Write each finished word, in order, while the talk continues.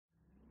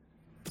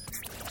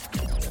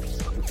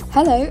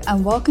Hello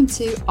and welcome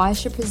to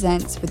Aisha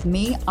Presents with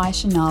me,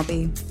 Aisha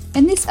Nabi.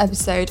 In this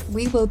episode,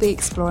 we will be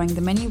exploring the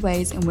many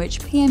ways in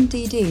which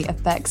PMDD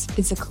affects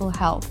physical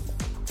health.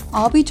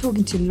 I'll be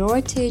talking to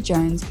Laura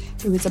Tear-Jones,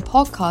 who is a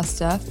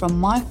podcaster from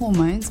My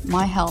Hormones,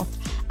 My Health,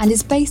 and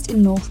is based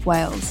in North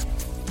Wales.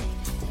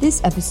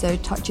 This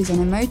episode touches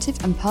on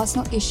emotive and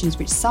personal issues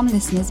which some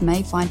listeners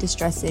may find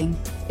distressing.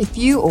 If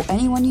you or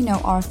anyone you know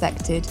are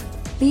affected,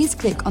 please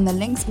click on the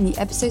links in the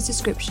episode's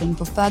description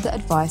for further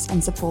advice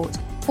and support,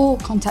 or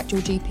contact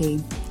your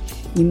GP.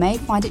 You may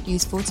find it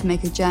useful to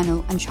make a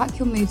journal and track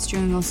your moods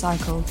during your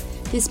cycle.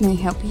 This may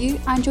help you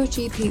and your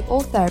GP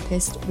or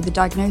therapist with a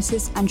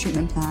diagnosis and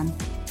treatment plan.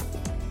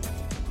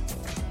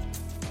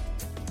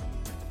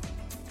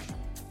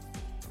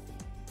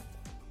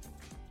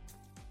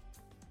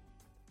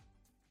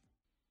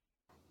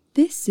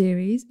 This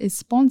series is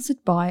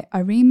sponsored by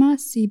Arima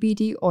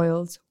CBD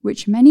oils,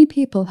 which many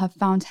people have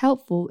found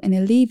helpful in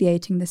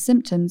alleviating the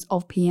symptoms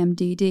of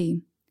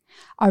PMDD.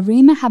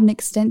 Arima have an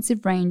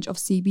extensive range of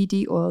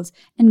CBD oils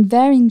in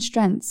varying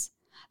strengths.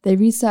 Their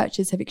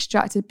researchers have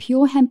extracted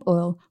pure hemp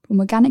oil from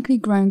organically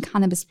grown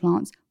cannabis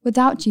plants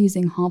without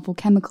using harmful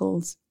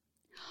chemicals.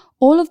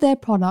 All of their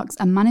products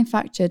are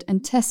manufactured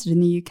and tested in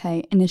the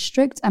UK in a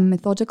strict and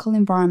methodical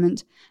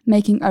environment,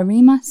 making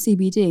Arima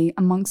CBD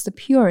amongst the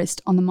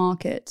purest on the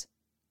market.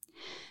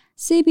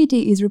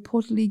 CBD is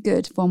reportedly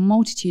good for a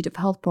multitude of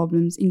health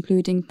problems,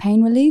 including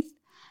pain relief,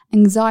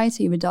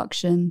 anxiety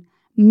reduction,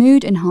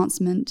 mood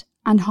enhancement,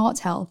 and heart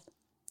health.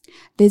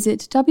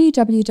 Visit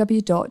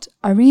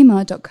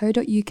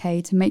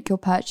www.arima.co.uk to make your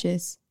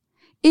purchase.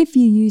 If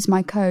you use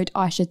my code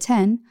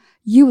Aisha10,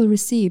 you will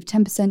receive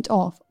 10%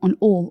 off on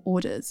all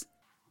orders.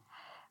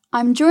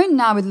 I'm joined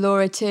now with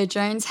Laura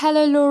Tear-Jones.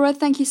 Hello Laura,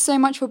 thank you so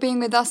much for being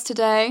with us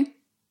today.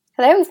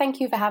 Hello, thank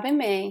you for having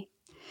me.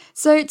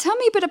 So tell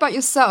me a bit about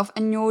yourself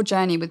and your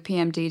journey with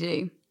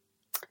PMDD.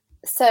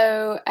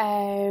 So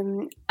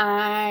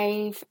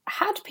I've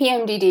had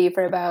PMDD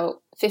for about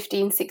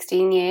 15,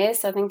 16 years.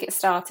 So I think it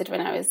started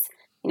when I was,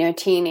 a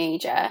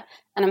teenager,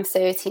 and I'm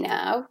 30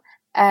 now.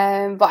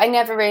 But I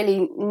never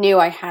really knew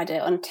I had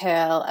it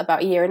until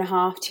about a year and a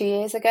half, 2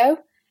 years ago.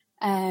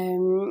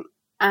 And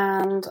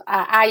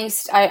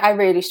I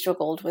really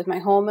struggled with my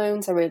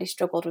hormones. I really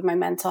struggled with my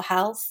mental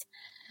health.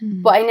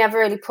 But I never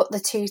really put the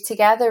two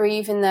together,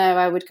 even though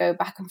I would go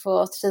back and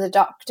forth to the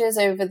doctors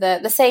over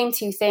the same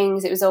two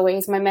things. It was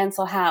always my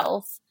mental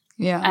health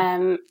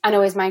and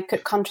always my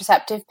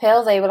contraceptive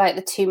pill. They were like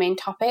the two main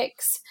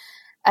topics.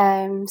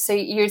 So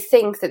you'd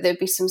think that there'd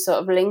be some sort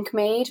of link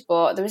made,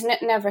 but there was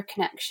never a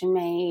connection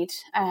made.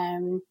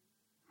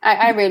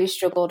 I really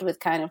struggled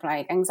with kind of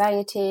like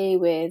anxiety,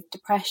 with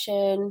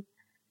depression.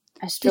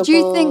 Did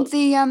you think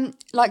the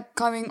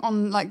going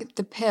on like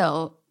the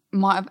pill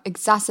might have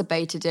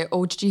exacerbated it,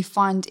 or did you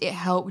find it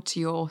helped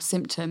your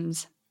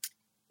symptoms?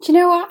 Do you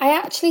know what? I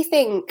actually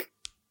think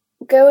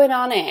going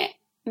on it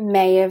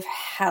may have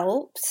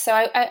helped. So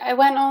I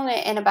went on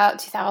it in about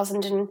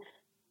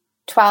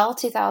 2012,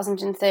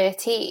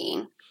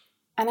 2013,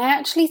 and I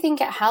actually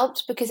think it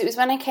helped because it was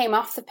when I came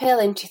off the pill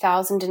in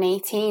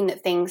 2018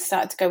 that things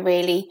started to go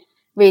really,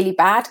 really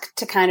bad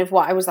to kind of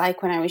what I was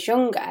like when I was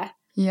younger.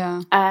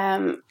 Yeah.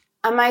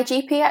 And my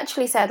GP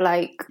actually said,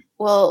 like,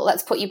 well,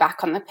 let's put you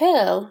back on the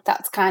pill.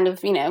 That's kind of,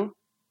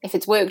 if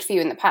it's worked for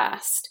you in the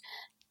past.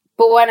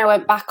 But when I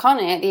went back on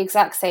it, the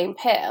exact same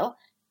pill,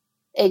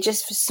 it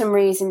just for some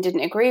reason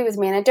didn't agree with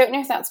me. And I don't know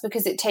if that's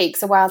because it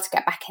takes a while to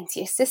get back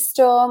into your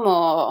system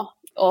or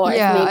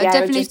yeah, if maybe I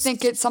definitely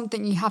think it's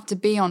something you have to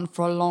be on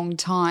for a long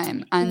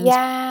time. And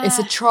it's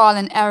a trial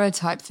and error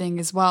type thing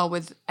as well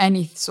with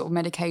any sort of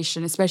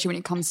medication, especially when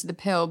it comes to the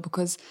pill,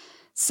 because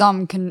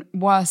some can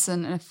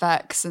worsen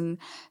effects and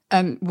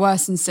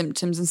worsen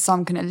symptoms, and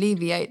some can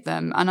alleviate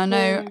them. And I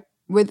know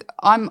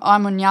I'm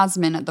on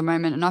Yasmin at the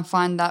moment, and I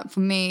find that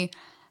for me,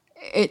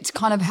 it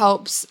kind of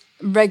helps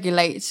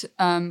regulate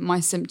my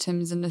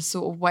symptoms in a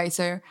sort of way.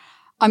 So,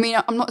 I mean,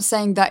 I'm not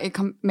saying that it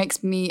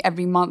makes me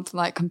every month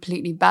like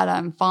completely better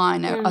and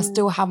fine. I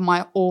still have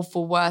my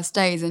awful worst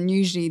days, and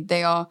usually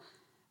they are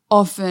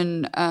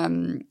often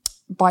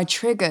by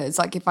triggers.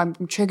 Like if I'm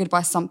triggered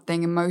by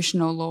something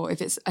emotional, or if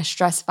it's a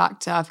stress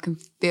factor, I can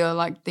feel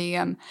like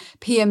the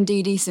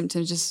PMDD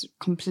symptoms just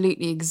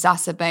completely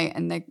exacerbate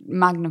and they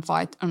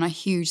magnify on a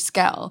huge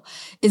scale.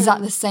 Is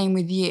that the same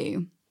with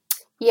you?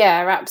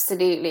 Yeah,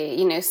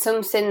 absolutely.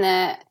 Something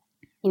that,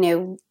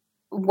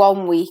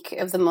 1 week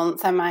of the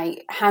month I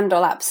might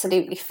handle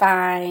absolutely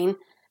fine.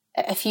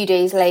 A few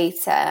days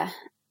later,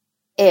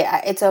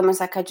 it's almost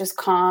like I just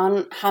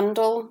can't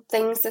handle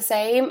things the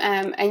same.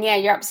 And yeah,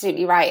 you're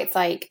absolutely right. It's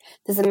like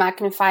there's a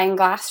magnifying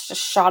glass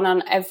just shone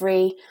on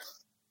every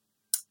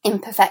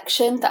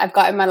imperfection that I've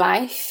got in my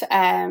life.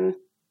 And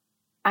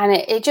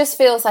it just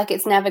feels like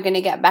it's never going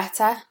to get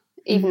better,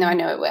 even though I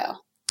know it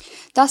will.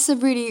 That's a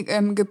really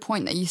good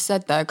point that you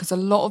said there, because a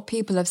lot of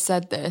people have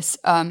said this,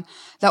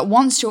 that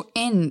once you're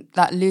in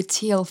that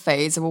luteal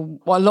phase, or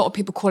what a lot of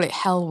people call it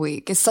Hell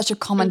Week, it's such a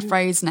common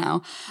phrase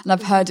now, and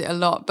I've heard it a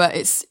lot, but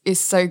it's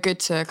so good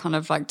to kind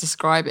of like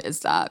describe it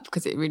as that,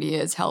 because it really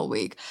is Hell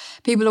Week.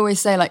 People always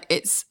say like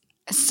it's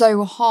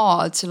so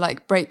hard to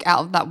like break out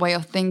of that way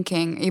of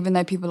thinking, even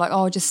though people are like,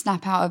 oh, just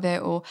snap out of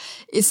it, or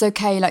it's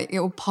okay, like it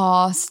will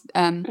pass.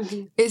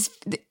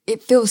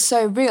 It feels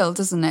so real,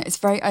 doesn't it? It's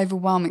very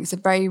overwhelming. It's a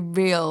very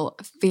real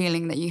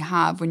feeling that you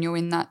have when you're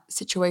in that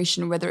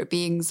situation, whether it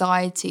be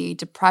anxiety,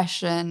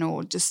 depression,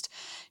 or just,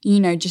 you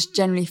know, just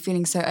generally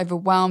feeling so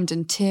overwhelmed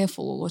and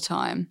tearful all the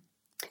time.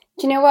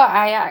 Do you know what?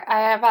 I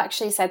have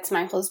actually said to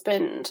my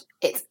husband,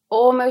 it's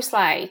almost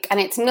like, and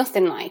it's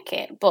nothing like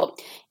it, but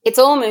it's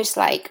almost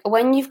like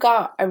when you've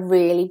got a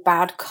really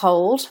bad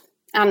cold,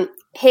 and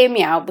hear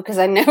me out because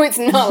I know it's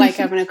not like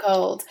having a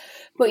cold,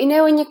 but you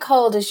know when your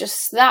cold is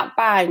just that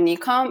bad and you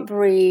can't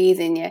breathe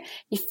and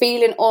you're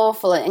feeling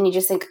awful and you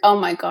just think, oh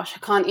my gosh, I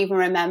can't even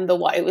remember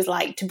what it was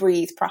like to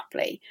breathe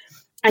properly.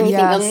 And you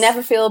think I'll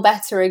never feel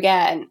better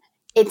again.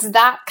 It's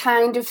that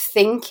kind of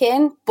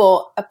thinking,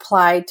 but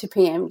applied to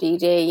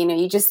PMDD. You know,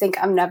 you just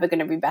think, I'm never going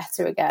to be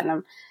better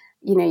again.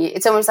 You know,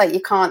 it's almost like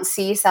you can't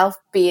see yourself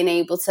being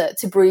able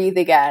to breathe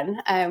again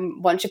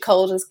once your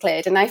cold has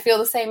cleared. And I feel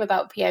the same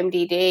about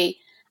PMDD.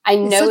 I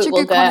know it's such it will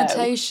a good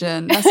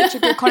connotation. That's such a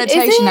good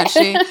connotation,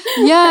 actually.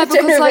 Yeah,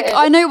 because like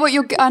I know what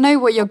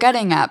you're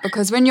getting at,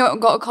 because when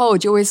you've got a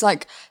cold, you always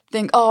like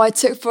think, oh, I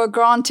took for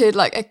granted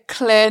like a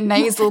clear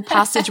nasal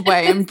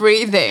passageway and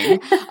breathing.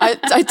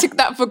 I took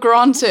that for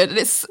granted.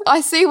 And I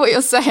see what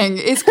you're saying.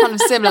 It's kind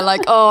of similar.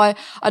 Like, oh,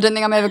 I don't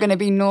think I'm ever going to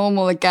be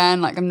normal again.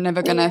 Like I'm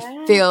never going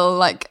to feel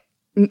like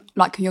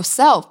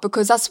yourself,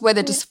 because that's where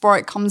the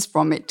dysphoric comes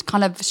from. It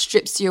kind of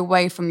strips you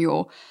away from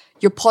your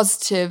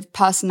positive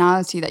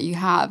personality that you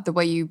have, the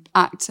way you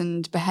act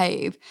and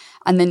behave,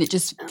 and then it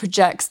just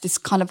projects this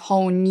kind of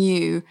whole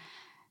new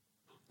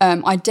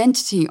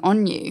identity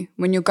on you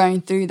when you're going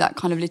through that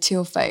kind of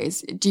luteal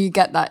phase. Do you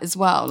get that as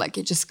well? Like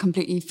you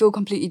feel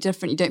completely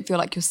different. You don't feel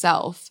like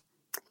yourself.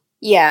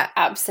 Yeah,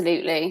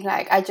 absolutely.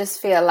 Like I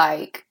just feel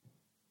like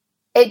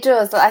it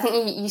does. I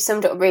think you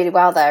summed it up really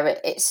well there.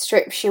 It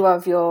strips you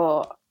of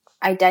your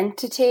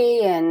identity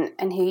and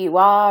who you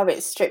are.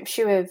 It strips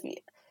you of...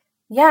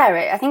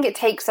 Yeah, I think it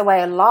takes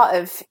away a lot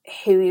of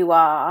who you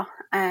are.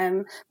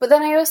 But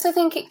then I also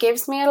think it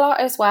gives me a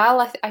lot as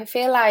well. I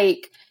feel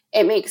like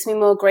it makes me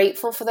more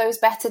grateful for those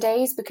better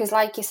days, because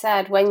like you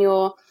said, when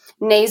your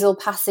nasal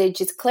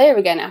passage is clear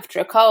again after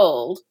a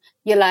cold,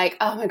 you're like,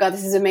 oh my God,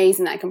 this is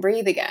amazing, I can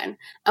breathe again.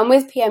 And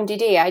with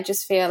PMDD, I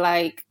just feel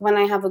like when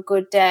I have a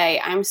good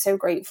day, I'm so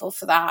grateful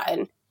for that.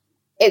 And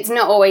it's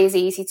not always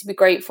easy to be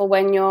grateful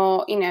when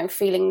you're, you know,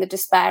 feeling the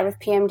despair of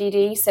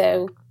PMDD.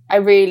 So I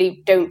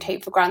really don't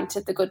take for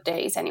granted the good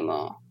days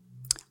anymore.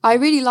 I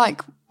really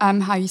like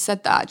how you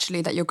said that,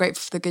 actually, that you're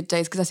grateful for the good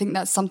days, because I think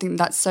that's something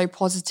that's so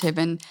positive,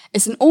 and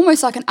it's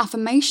almost like an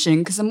affirmation,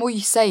 because the more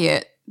you say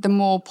it, the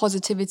more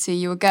positivity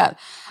you will get.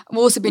 I've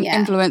also been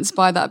influenced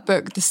by that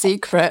book, The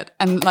Secret,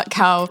 and like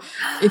how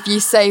if you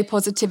say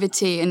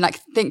positivity and like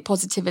think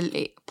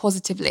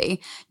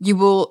positively, you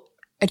will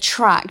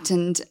attract,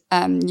 and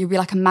you'll be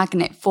like a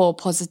magnet for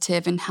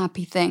positive and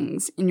happy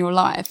things in your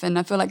life. And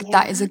I feel like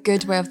that is a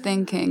good way of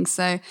thinking.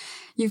 So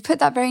you've put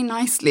that very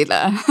nicely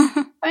there.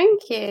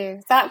 Thank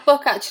you. That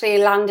book actually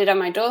landed on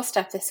my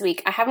doorstep this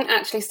week. I haven't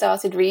actually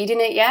started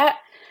reading it yet.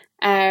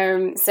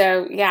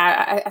 So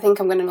yeah, I think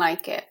I'm going to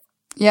like it.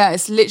 Yeah,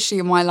 it's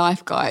literally my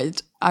life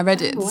guide. I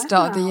read it at the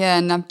start of the year,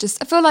 and I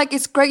feel like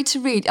it's great to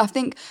read. I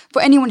think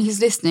for anyone who's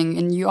listening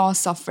and you are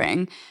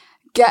suffering,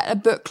 get a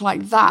book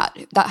like that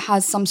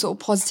has some sort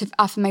of positive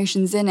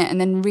affirmations in it, and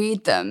then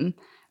read them.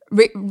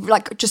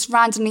 Like just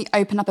randomly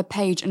open up a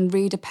page and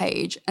read a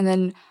page, and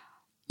then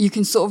you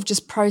can sort of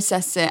just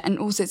process it. And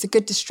also it's a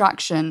good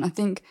distraction. I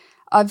think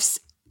I've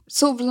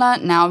sort of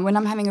learnt now when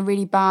I'm having a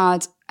really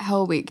bad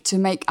hell week to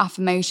make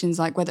affirmations,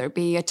 like whether it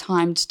be a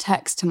timed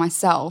text to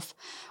myself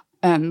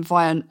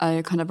via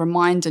a kind of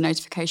reminder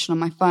notification on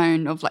my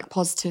phone of like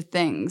positive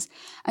things,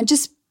 and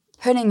just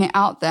putting it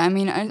out there. I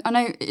mean, I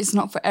know it's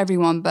not for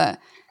everyone, but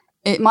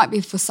it might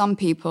be for some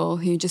people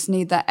who just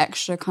need that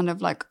extra kind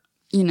of like,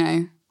 you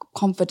know,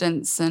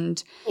 confidence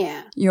and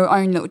your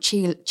own little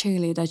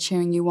cheerleader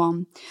cheering you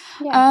on.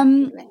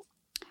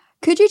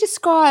 Could you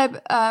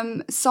describe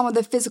some of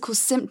the physical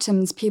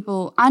symptoms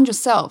people and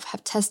yourself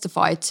have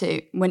testified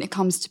to when it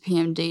comes to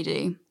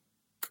PMDD?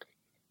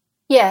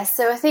 Yeah,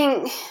 so I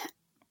think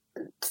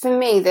for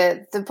me,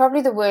 the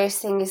probably the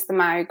worst thing is the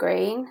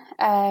migraine.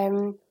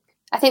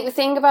 I think the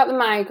thing about the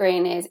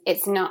migraine is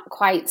it's not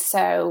quite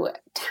so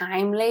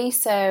timely.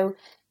 So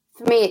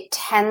for me, it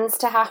tends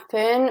to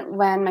happen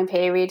when my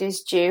period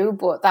is due,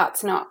 but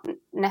that's not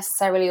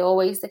necessarily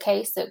always the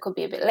case. So it could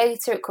be a bit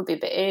later, it could be a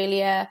bit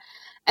earlier.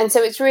 And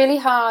so it's really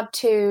hard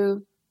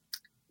to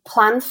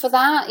plan for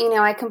that. You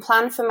know, I can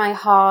plan for my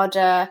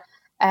harder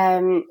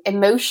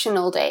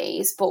emotional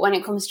days, but when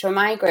it comes to a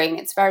migraine,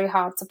 it's very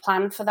hard to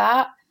plan for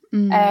that.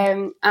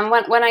 And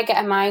when I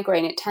get a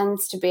migraine, it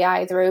tends to be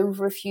either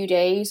over a few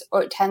days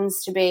or it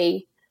tends to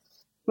be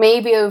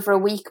maybe over a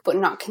week, but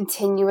not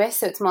continuous.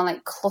 So it's more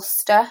like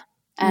cluster,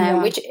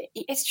 which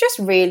it's just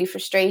really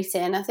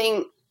frustrating. I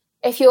think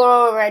if you're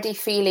already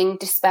feeling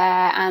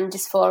despair and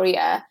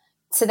dysphoria,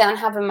 to then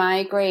have a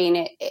migraine,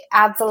 it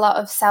adds a lot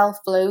of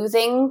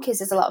self-loathing because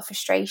there's a lot of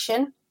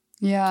frustration.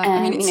 Yeah,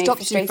 I mean, it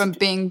stops you from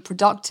being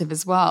productive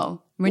as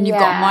well. When you've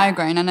got a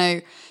migraine, I know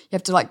you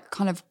have to like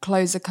kind of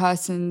close the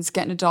curtains,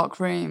 get in a dark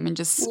room and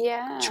just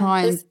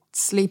try and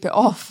sleep it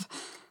off.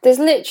 There's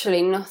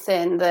literally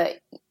nothing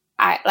that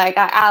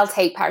I'll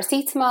take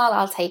paracetamol,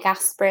 I'll take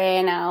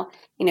aspirin, I'll,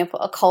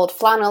 put a cold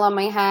flannel on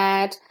my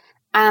head.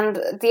 And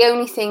the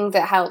only thing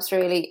that helps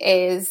really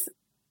is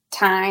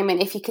time.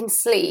 And if you can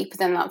sleep,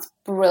 then that's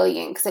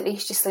brilliant because at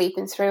least you're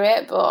sleeping through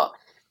it. But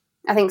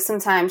I think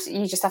sometimes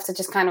you just have to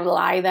just kind of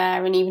lie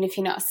there. And even if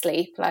you're not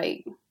asleep,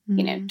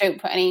 don't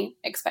put any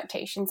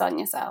expectations on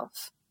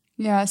yourself.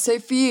 Yeah. So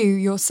for you,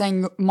 you're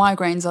saying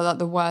migraines are like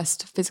the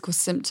worst physical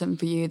symptom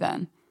for you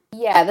then?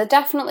 Yeah, they're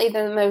definitely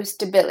the most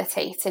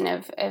debilitating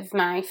of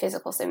my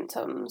physical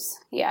symptoms.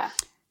 Yeah.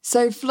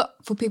 So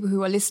for people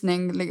who are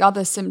listening, the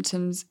other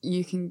symptoms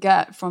you can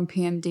get from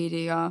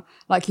PMDD are,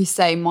 like you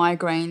say,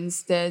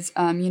 migraines. There's,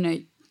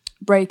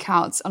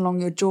 breakouts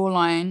along your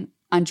jawline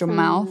and your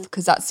mouth,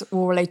 because that's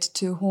all related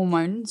to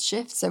hormone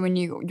shifts. So when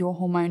you're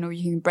hormonal,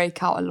 you can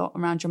break out a lot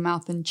around your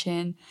mouth and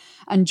chin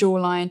and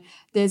jawline.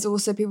 There's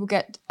also people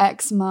get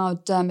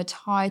eczema,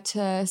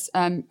 dermatitis,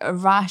 a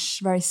rash,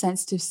 very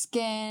sensitive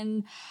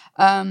skin.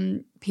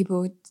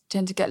 People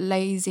tend to get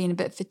lazy and a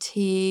bit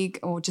fatigued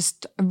or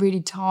just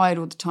really tired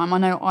all the time. I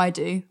know I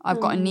do. I've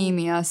got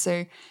anemia,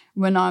 so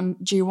when I'm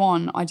due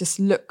on, I just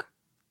look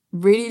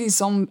really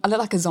I look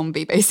like a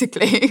zombie,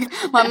 basically.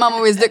 My mum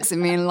always looks at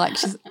me and like,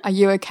 are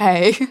you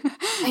okay?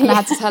 And I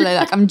had to tell her,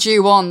 like, I'm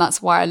due on,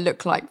 that's why I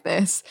look like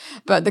this.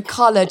 But the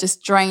colour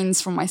just drains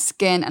from my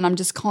skin and I'm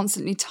just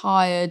constantly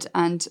tired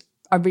and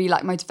I really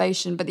lack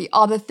motivation. But the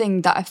other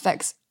thing that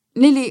affects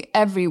nearly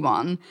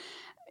everyone,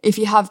 if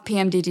you have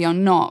PMDD or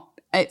not,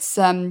 it's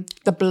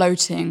the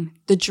bloating,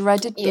 the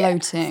dreaded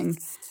bloating.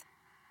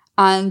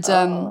 And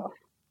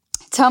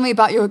tell me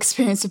about your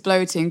experience of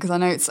bloating, because I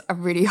know it's a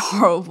really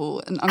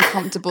horrible and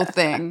uncomfortable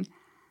thing.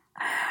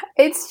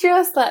 It's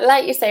just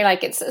like you say,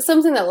 like it's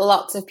something that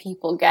lots of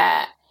people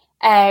get.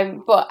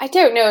 But I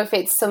don't know if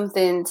it's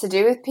something to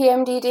do with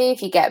PMDD.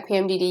 If you get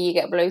PMDD, you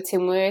get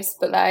bloating worse.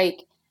 But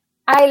like,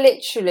 I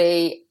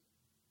literally,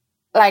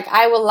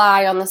 I will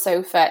lie on the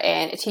sofa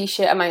in a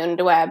t-shirt and my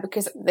underwear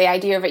because the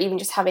idea of even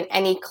just having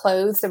any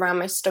clothes around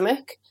my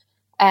stomach,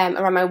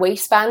 around my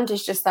waistband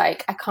is just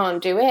like, I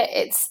can't do it.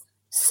 It's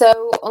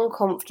so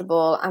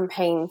uncomfortable and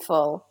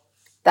painful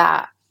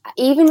that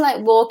even like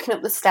walking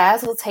up the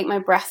stairs will take my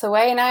breath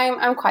away. And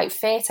I'm quite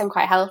fit, I'm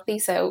quite healthy,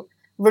 so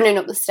running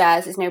up the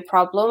stairs is no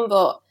problem.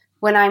 But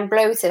when I'm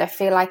bloated, I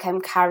feel like I'm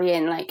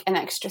carrying like an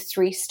extra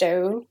 3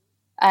 stone.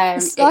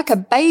 It's like a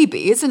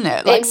baby, isn't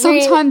it? Like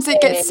sometimes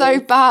it gets so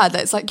bad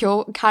that it's like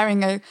you're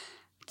carrying a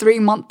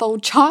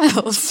 3-month-old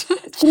child.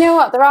 Do you know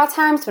what? There are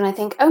times when I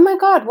think, oh my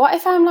God, what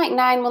if I'm like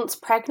 9 months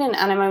pregnant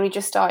and I'm only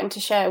just starting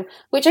to show?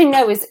 Which I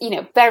know is,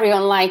 very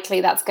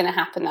unlikely that's going to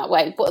happen that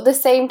way. But at the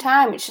same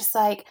time, it's just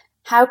like,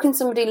 how can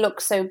somebody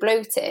look so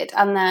bloated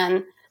and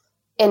then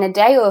in a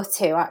day or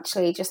two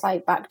actually just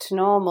like back to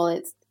normal?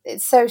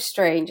 It's so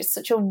strange. It's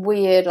such a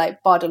weird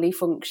like bodily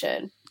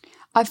function.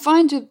 I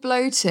find with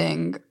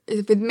bloating,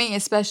 with me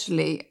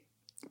especially,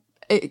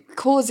 it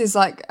causes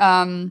like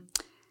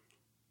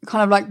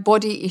kind of like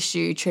body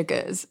issue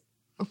triggers.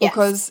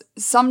 Because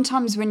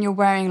sometimes when you're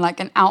wearing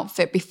like an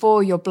outfit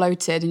before you're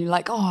bloated and you're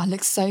like, oh, it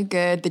looks so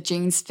good, the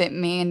jeans fit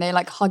me and they're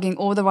like hugging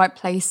all the right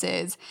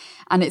places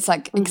and it's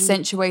like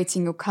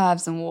accentuating your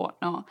curves and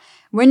whatnot.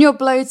 When you're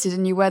bloated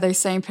and you wear those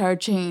same pair of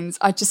jeans,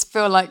 I just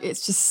feel like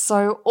it's just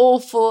so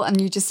awful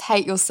and you just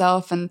hate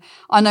yourself. And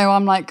I know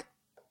I'm like,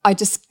 I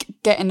just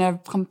get in a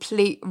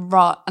complete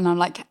rut and I'm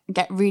like,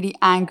 get really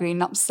angry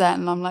and upset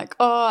and I'm like,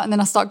 oh, and then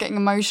I start getting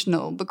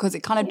emotional because it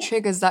kind of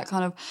triggers that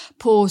kind of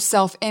poor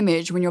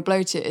self-image when you're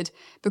bloated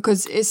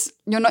because it's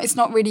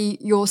not really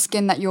your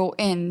skin that you're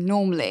in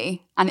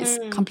normally and it's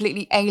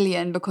completely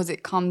alien because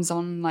it comes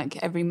on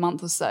like every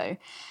month or so.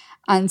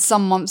 And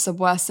some months are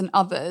worse than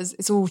others.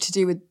 It's all to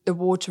do with the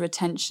water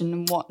retention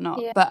and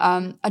whatnot. Yeah. But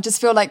I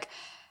just feel like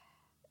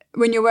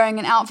when you're wearing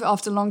an outfit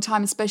after a long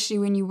time, especially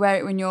when you wear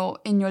it when you're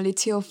in your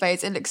luteal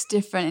phase, it looks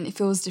different and it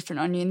feels different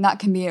on you. And that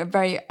can be a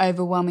very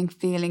overwhelming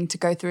feeling to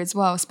go through as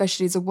well,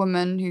 especially as a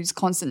woman who's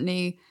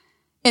constantly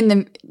in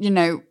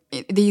the,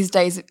 these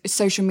days,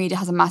 social media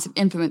has a massive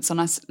influence on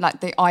us,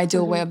 like the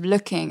ideal way of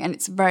looking. And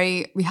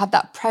we have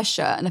that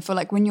pressure. And I feel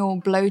like when you're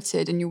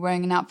bloated and you're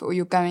wearing an outfit or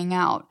you're going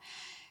out,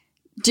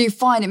 do you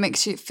find it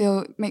makes you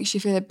feel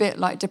a bit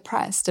like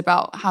depressed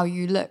about how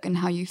you look and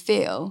how you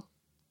feel?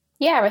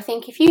 Yeah, I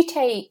think if you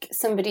take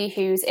somebody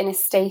who's in a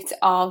state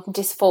of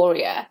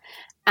dysphoria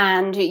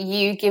and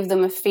you give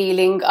them a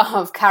feeling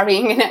of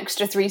carrying an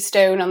extra 3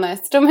 stone on their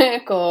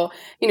stomach or,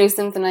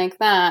 something like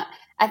that,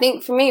 I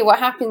think for me, what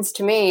happens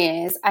to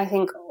me is I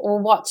think, well,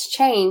 what's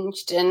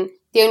changed? And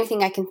the only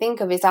thing I can think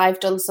of is I've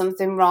done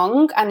something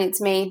wrong and it's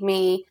made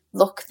me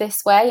look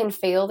this way and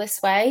feel this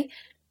way.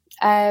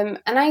 And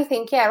I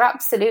think, yeah,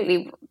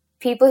 absolutely.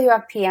 People who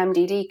have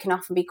PMDD can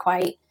often be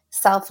quite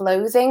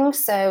self-loathing.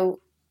 So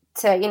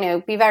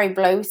to, be very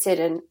bloated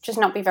and just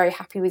not be very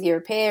happy with your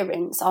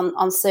appearance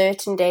on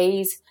certain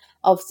days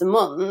of the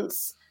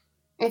months,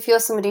 if you're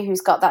somebody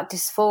who's got that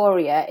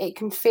dysphoria, it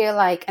can feel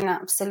like an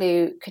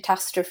absolute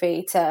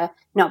catastrophe to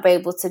not be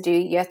able to do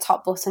your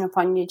top button up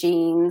on your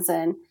jeans.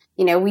 And,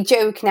 we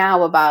joke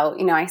now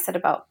about, I said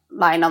about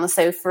lying on the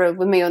sofa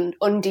with my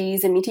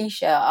undies and my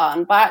t-shirt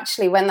on. But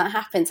actually, when that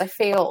happens, I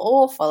feel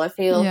awful. I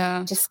feel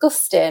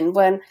disgusting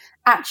when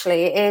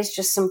actually it is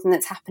just something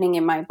that's happening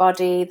in my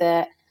body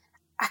that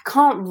I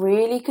can't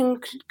really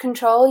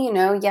control,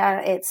 Yeah,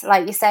 it's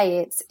like you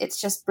say,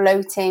 it's just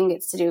bloating.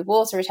 It's to do with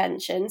water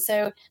retention.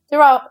 So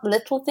there are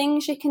little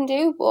things you can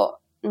do, but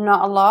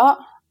not a lot.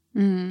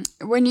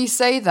 When you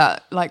say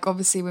that, like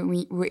obviously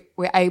when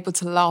we're able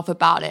to laugh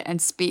about it and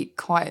speak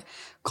quite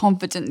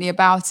confidently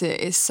about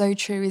it, it's so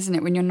true, isn't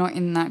it? When you're not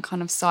in that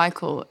kind of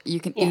cycle, you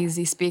can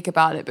easily speak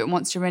about it. But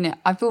once you're in it,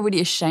 I feel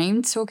really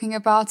ashamed talking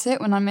about it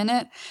when I'm in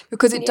it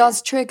because it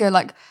does trigger,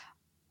 like,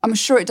 I'm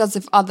sure it does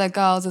with other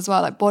girls as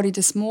well, like body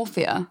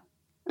dysmorphia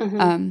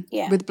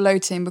with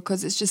bloating,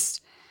 because it's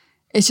just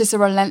a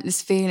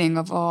relentless feeling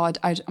of,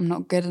 I'm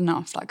not good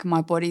enough, like my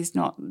body's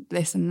not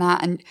this and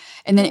that, and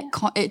then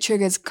it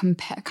triggers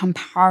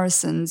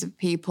comparisons of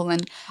people,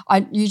 and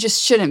you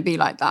just shouldn't be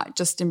like that.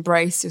 Just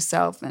embrace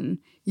yourself, and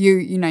you're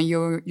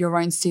your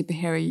own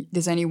superhero.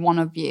 There's only one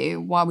of you.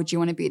 Why would you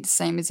want to be the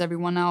same as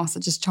everyone else?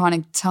 I'm just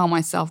trying to tell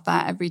myself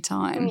that every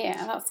time.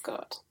 Yeah, that's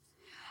good.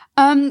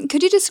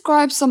 Could you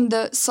describe some of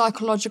the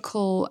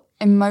psychological,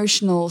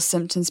 emotional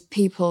symptoms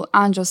people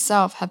and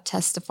yourself have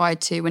testified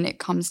to when it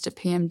comes to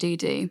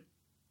PMDD?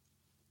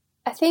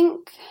 I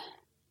think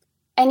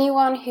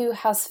anyone who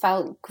has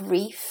felt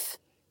grief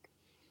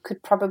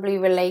could probably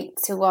relate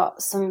to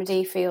what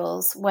somebody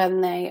feels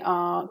when they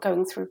are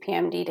going through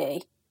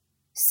PMDD.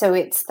 So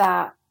it's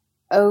that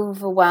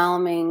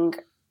overwhelming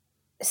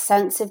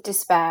sense of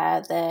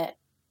despair that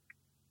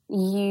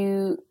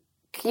you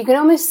can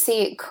almost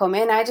see it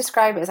coming. I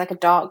describe it as like a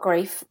dark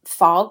grey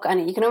fog,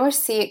 and you can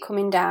almost see it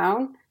coming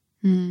down.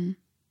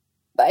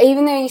 But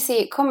even though you see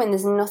it coming,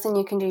 there's nothing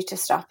you can do to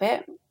stop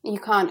it. You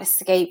can't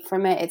escape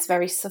from it. It's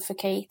very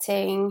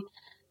suffocating.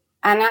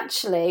 And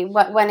actually,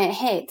 when it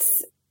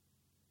hits,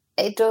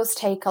 it does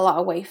take a lot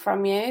away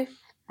from you.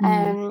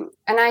 And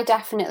I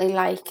definitely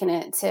liken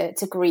it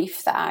to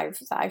grief that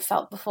I've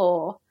felt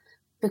before,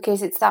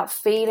 because it's that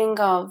feeling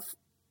of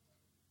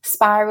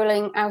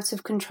spiraling out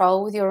of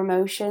control with your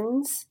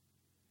emotions.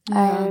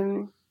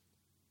 And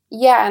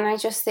I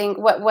just think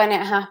when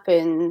it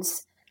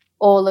happens,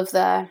 all of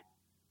the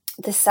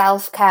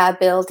self-care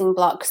building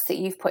blocks that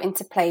you've put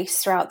into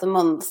place throughout the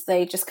month,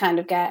 they just kind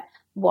of get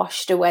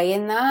washed away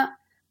in that.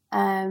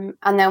 And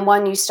then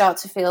when you start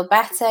to feel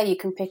better, you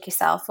can pick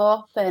yourself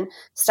up and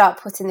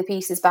start putting the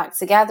pieces back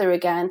together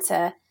again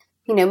to,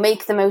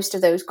 make the most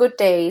of those good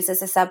days,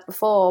 as I said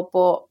before.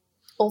 But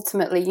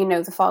ultimately,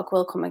 the fog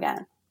will come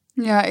again.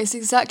 Yeah, it's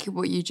exactly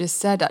what you just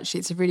said, actually.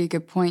 It's a really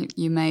good point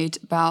you made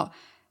about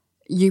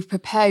you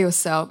prepare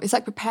yourself. It's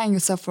like preparing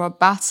yourself for a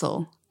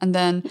battle, and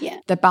then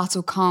the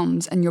battle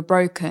comes and you're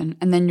broken,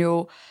 and then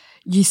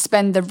you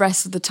spend the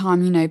rest of the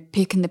time,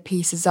 picking the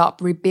pieces up,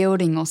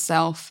 rebuilding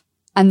yourself,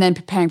 and then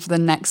preparing for the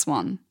next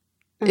one.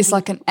 It's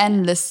like an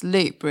endless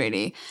loop,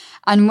 really.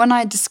 And when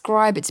I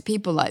describe it to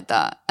people like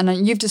that,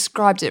 and you've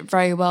described it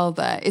very well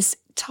there, it's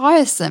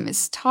tiresome,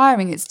 it's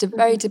tiring, it's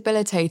very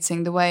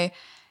debilitating the way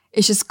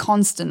it's just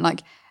constant.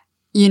 Like,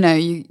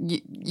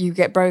 you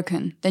get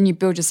broken, then you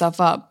build yourself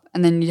up,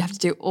 and then you have to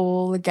do it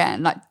all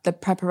again. Like the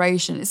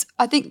preparation is,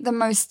 I think, the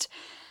most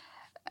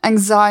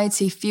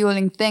anxiety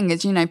fueling thing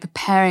is,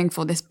 preparing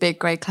for this big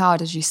grey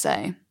cloud, as you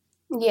say.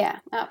 Yeah,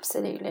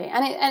 absolutely.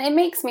 And it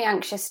makes me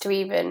anxious to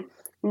even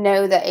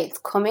know that it's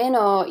coming,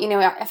 or,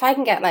 if I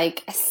can get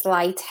like a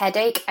slight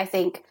headache, I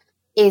think,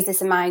 is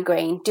this a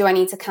migraine? Do I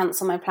need to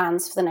cancel my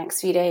plans for the next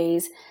few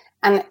days?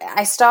 And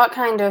I start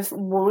kind of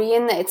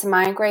worrying that it's a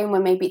migraine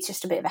when maybe it's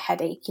just a bit of a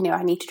headache.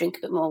 I need to drink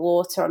a bit more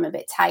water. I'm a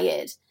bit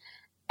tired.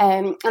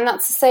 And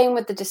that's the same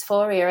with the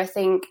dysphoria. I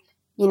think,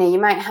 you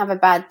might have a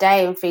bad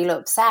day and feel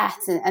upset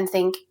and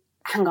think,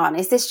 hang on,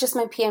 is this just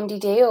my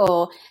PMDD?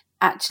 Or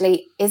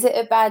actually, is it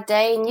a bad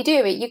day? And you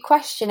do it. You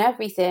question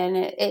everything.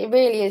 It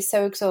really is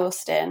so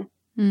exhausting.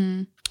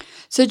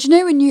 So do you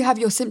know when you have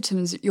your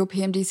symptoms, your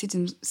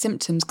PMDD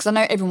symptoms, because I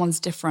know everyone's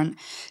different,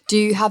 do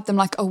you have them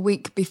like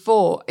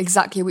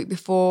exactly a week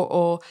before,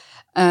 or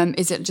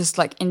is it just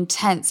like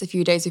intense a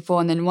few days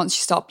before, and then once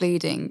you start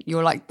bleeding,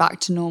 you're like back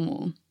to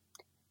normal?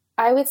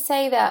 I would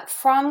say that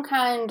from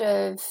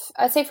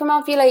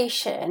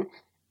ovulation,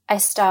 I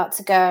start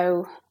to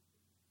go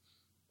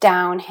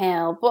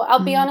downhill. But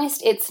I'll be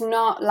honest, it's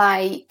not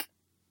like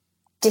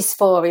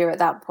dysphoria at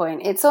that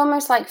point. It's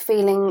almost like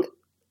feeling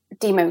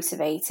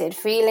demotivated,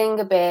 feeling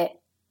a bit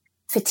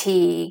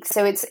fatigued.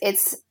 So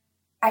it's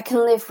I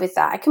can live with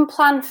that. I can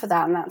plan for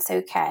that, and that's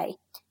okay.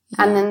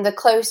 Yeah. And then the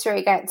closer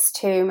it gets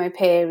to my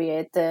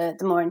period, the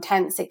more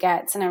intense it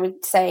gets. And I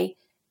would say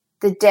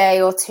the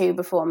day or two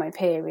before my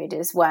period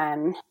is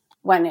when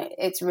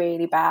it's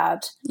really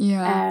bad.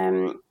 Yeah.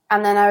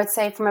 And then I would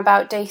say from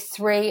about day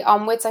 3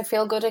 onwards, I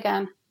feel good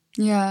again.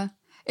 Yeah.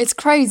 It's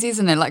crazy,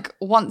 isn't it? Like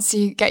once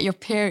you get your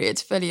period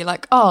fully, you're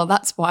like, oh,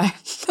 that's why.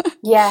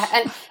 Yeah,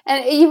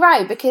 and you're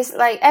right, because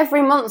like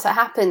every month it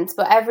happens,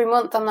 but every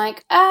month I'm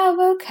like,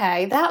 oh,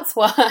 okay, that's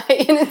why.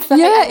 And it's like,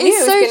 yeah,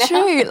 it's so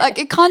true. Happen. Like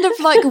it kind of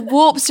like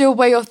warps your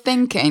way of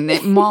thinking.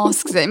 It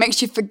masks it. It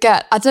makes you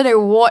forget. I don't know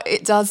what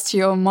it does to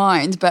your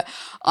mind, but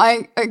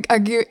I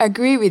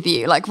agree with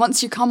you. Like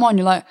once you come on,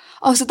 you're like,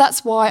 oh, so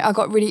that's why I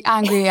got really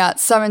angry at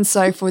so and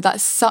so for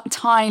that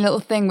tiny little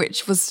thing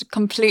which was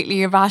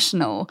completely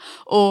irrational.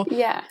 Or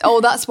yeah.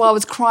 Oh, that's why I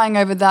was crying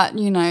over that,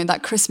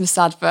 that Christmas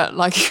advert.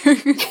 Like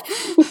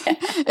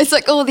it's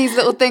like all these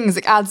little things,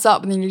 it adds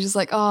up, and then you're just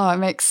like, oh, it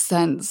makes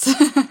sense.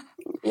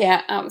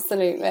 Yeah,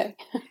 absolutely.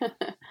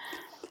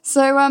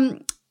 So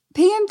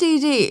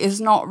PMDD is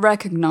not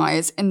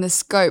recognised in the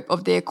scope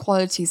of the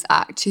Equalities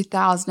Act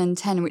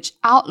 2010, which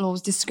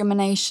outlaws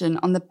discrimination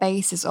on the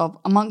basis of,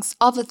 amongst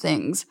other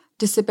things,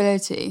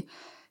 disability.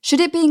 Should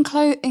it be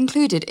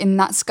included in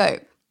that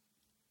scope?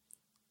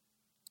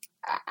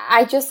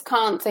 I just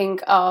can't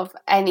think of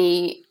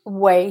any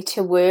way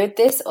to word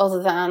this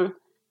other than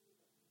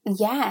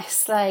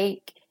yes.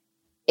 Like,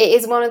 it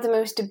is one of the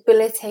most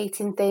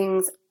debilitating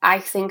things I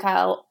think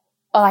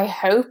I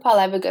hope I'll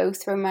ever go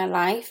through in my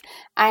life.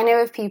 I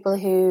know of people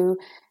who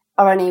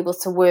are unable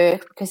to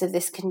work because of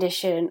this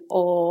condition,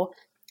 or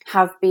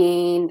have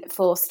been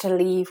forced to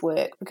leave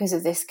work because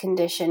of this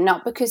condition,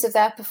 not because of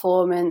their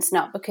performance,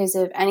 not because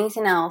of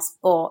anything else,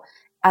 but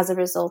as a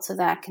result of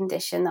their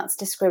condition. That's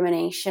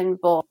discrimination,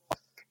 but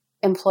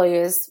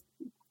employers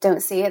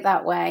don't see it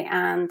that way.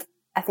 And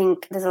I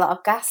think there's a lot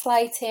of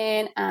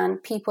gaslighting,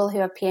 and people who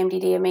have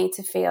PMDD are made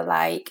to feel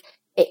like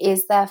it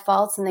is their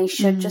fault and they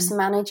should just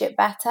manage it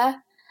better,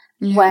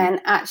 when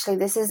actually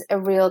this is a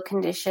real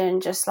condition,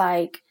 just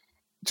like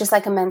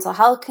a mental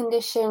health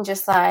condition,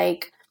 just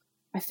like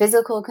a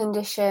physical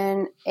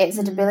condition. It's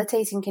a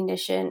debilitating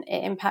condition.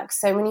 It impacts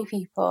so many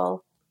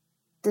people.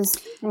 There's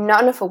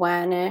not enough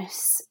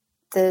awareness.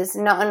 There's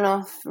not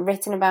enough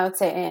written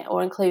about it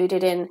or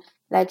included in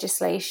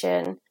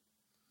legislation.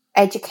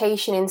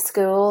 Education in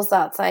schools,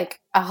 that's like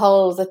a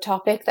whole other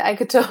topic that I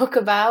could talk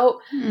about.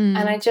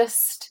 And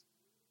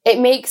it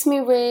makes me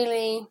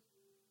really,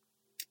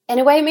 in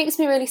a way, it makes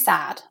me really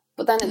sad.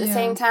 But then at the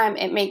same time,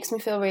 it makes me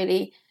feel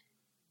really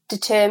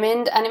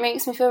determined, and it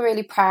makes me feel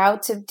really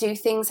proud to do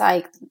things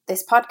like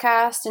this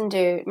podcast and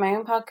do my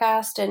own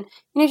podcast and,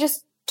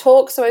 just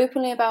talk so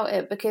openly about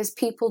it, because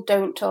people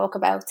don't talk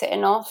about it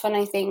enough. And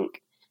I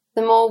think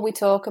the more we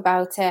talk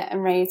about it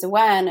and raise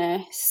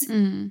awareness,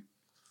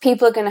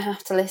 people are going to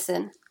have to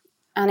listen.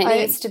 And it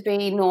needs to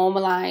be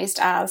normalised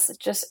as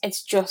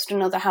it's just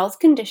another health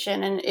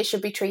condition, and it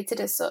should be treated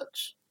as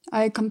such.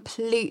 I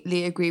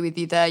completely agree with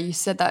you there. You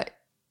said that,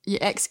 you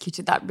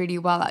executed that really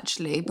well,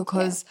 actually,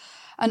 because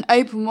an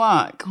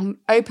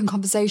open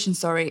conversation,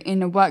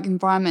 in a work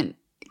environment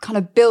kind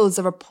of builds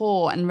a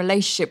rapport and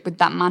relationship with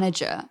that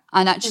manager.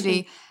 And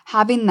actually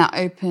having that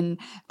open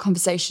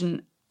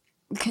conversation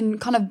can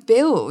kind of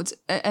build,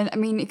 and I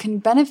mean, it can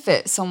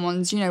benefit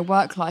someone's,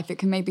 work life. It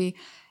can maybe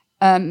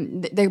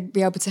they'll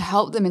be able to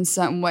help them in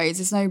certain ways.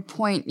 There's no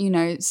point,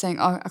 saying,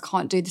 oh, I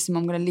can't do this and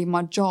I'm going to leave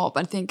my job.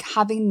 I think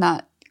having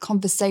that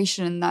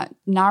conversation and that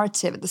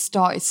narrative at the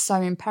start is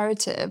so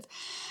imperative.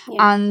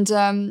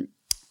 And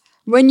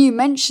when you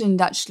mentioned,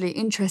 actually,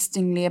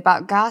 interestingly,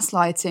 about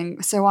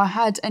gaslighting, so I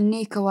had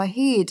Anika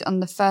Waheed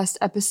on the first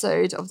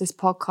episode of this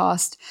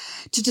podcast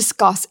to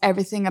discuss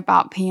everything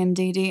about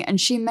PMDD. And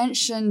she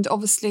mentioned,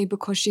 obviously,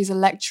 because she's a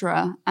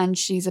lecturer and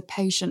she's a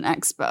patient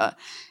expert,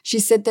 she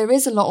said there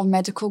is a lot of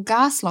medical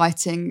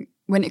gaslighting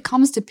when it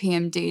comes to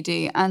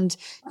PMDD. And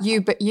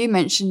you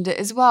mentioned it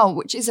as well,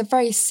 which is a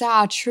very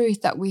sad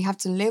truth that we have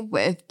to live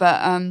with. But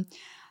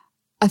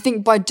I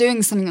think by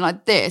doing something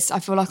like this, I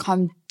feel like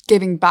I'm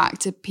giving back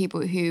to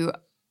people who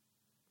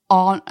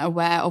aren't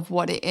aware of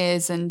what it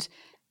is, and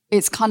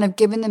it's kind of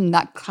giving them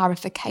that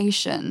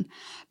clarification.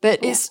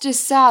 But it's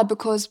just sad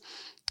because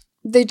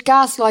the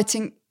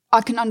gaslighting,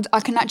 I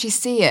can actually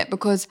see it,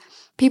 because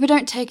people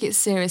don't take it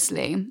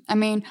seriously. I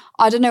mean,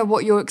 I don't know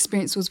what your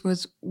experience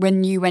was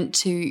when you went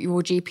to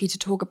your GP to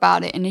talk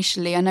about it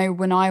initially. I know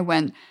when I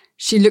went,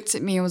 she looked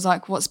at me and was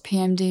like, what's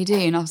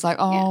PMDD? And I was like,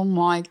 oh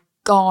my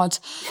God,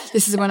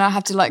 this is when I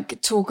have to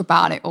talk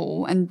about it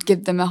all and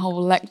give them a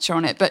whole lecture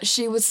on it. But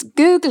she was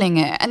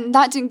Googling it, and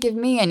that didn't give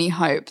me any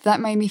hope. That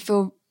made me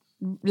feel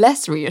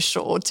less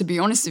reassured, to be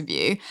honest with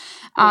you.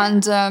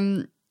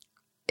 And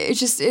it's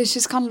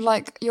just kind of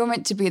like, you're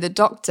meant to be the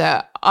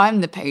doctor, I'm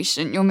the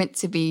patient. You're meant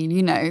to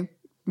be,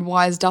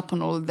 wised up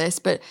on all of this.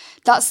 But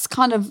that's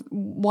kind of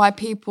why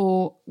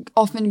people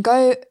often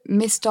go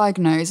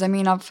misdiagnosed. I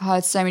mean, I've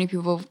heard so many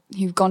people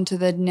who've gone to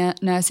the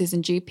nurses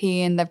and GP,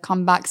 and they've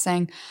come back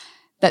saying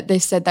that they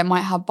said they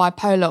might have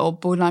bipolar or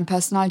borderline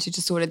personality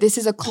disorder. This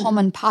is a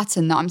common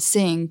pattern that I'm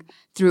seeing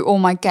through all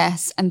my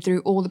guests and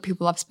through all the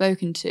people I've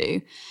spoken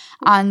to.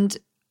 And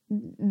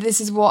this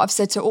is what I've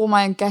said to all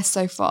my guests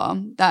so far,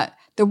 that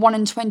the 1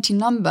 in 20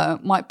 number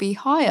might be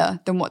higher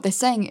than what they're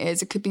saying it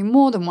is. It could be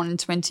more than 1 in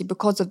 20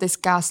 because of this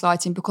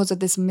gaslighting, because of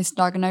this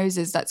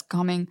misdiagnosis that's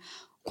coming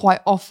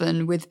quite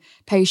often with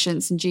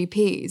patients and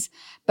GPs.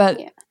 But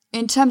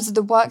in terms of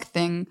the work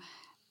thing,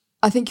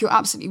 I think you're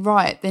absolutely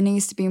right. There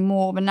needs to be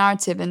more of a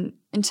narrative. And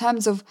in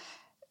terms of,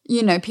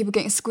 you know, people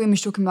getting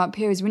squeamish talking about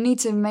periods, we need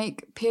to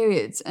make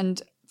periods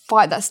and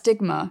fight that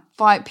stigma,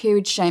 fight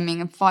period shaming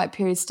and fight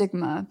period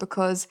stigma,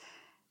 because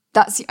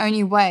that's the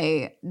only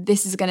way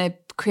this is going to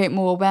create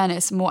more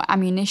awareness, more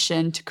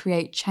ammunition to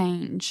create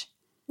change.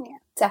 Yeah,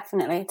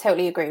 definitely.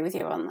 Totally agree with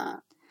you on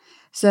that.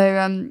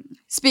 So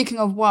speaking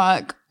of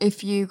work,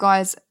 if you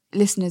guys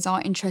listeners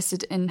are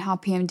interested in how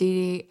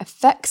PMDD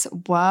affects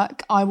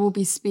work, I will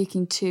be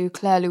speaking to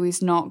Claire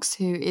Louise Knox,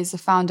 who is the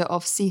founder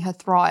of See Her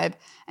Thrive,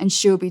 and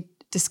she'll be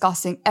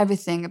discussing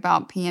everything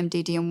about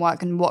PMDD and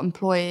work and what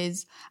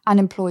employers and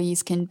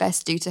employees can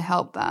best do to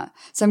help that.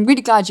 So I'm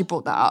really glad you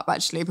brought that up,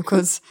 actually,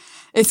 because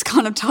it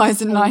kind of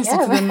ties in nicely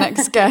for the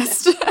next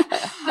guest.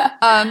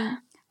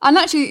 And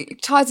actually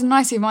ties in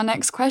nicely with my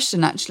next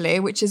question,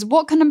 actually, which is,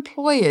 what can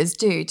employers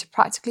do to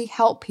practically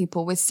help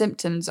people with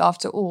symptoms,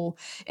 after all,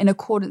 in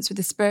accordance with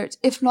the spirit,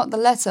 if not the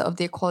letter, of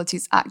the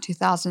Equalities Act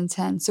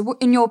 2010? So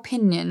in your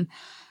opinion,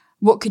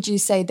 what could you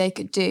say they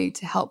could do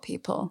to help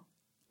people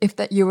if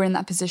that you were in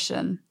that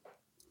position?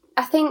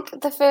 I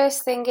think the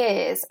first thing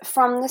is,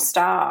 from the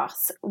start,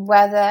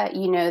 whether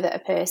you know that a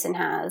person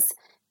has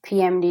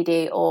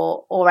PMDD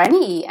or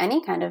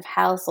any kind of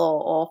health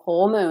or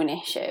hormone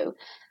issue,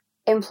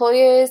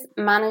 employers,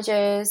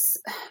 managers,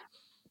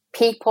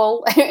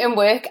 people in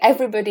work,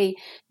 everybody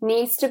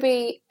needs to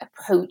be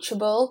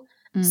approachable.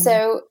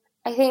 So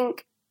I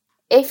think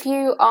if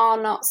you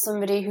are not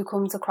somebody who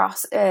comes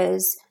across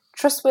as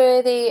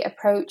trustworthy,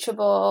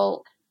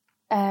 approachable,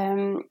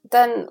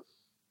 then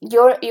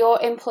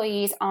your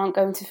employees aren't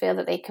going to feel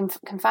that they can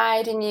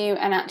confide in you,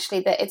 and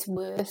actually that it's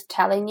worth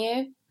telling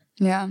you.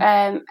 Yeah.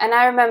 And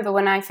I remember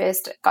when I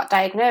first got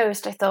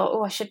diagnosed, I thought,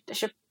 I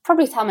should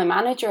probably tell my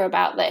manager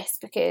about this,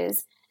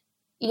 because,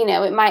 you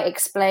know, it might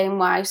explain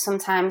why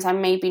sometimes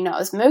I'm maybe not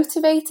as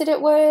motivated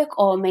at work,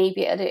 or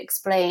maybe it'd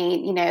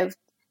explain, you know,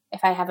 if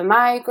I have a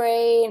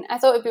migraine. I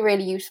thought it'd be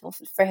really useful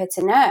for her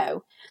to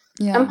know.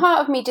 Yeah. And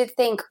part of me did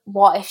think,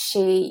 what if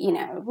she, you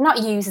know,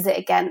 not uses it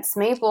against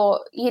me,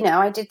 but, you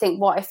know, I did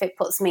think, what if it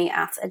puts me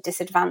at a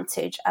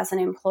disadvantage as an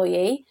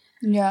employee?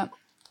 Yeah.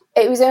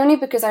 It was only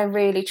because I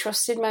really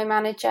trusted my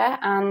manager,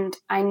 and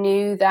I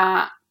knew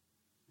that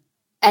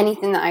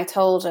anything that I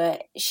told her,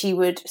 she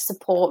would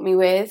support me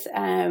with.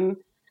 And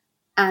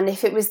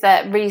if it was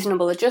that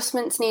reasonable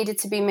adjustments needed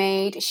to be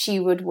made, she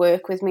would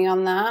work with me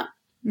on that.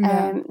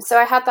 Yeah. So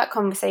I had that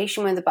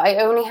conversation with her, but I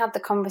only had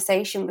the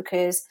conversation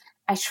because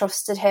I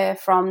trusted her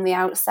from the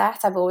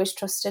outset. I've always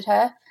trusted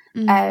her.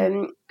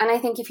 And I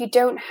think if you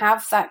don't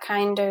have that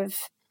kind of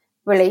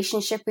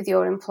relationship with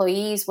your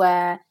employees,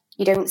 where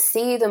you don't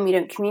see them, you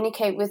don't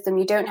communicate with them,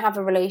 you don't have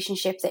a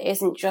relationship that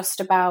isn't just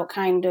about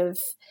kind of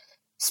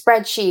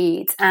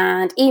spreadsheets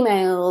and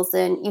emails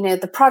and, you know,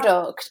 the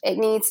product, it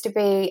needs to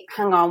be,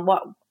 hang on,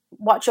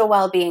 what's your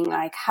well-being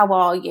like? How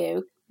are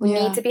you? We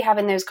need to be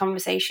having those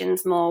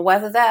conversations more,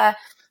 whether they're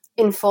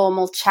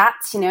informal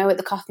chats, you know, at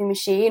the coffee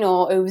machine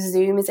or over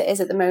Zoom as it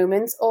is at the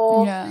moment,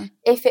 or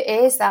if it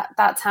is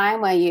that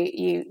time where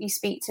you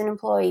speak to an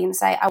employee and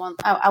say,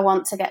 I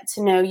want to get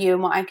to know you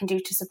and what I can do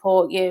to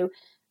support you,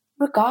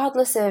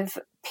 regardless of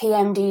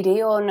PMDD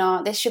or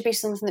not. This should be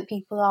something that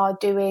people are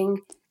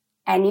doing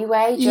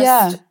anyway,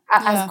 just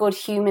as good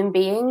human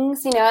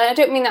beings, you know. And I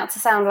don't mean that to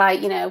sound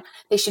like, you know,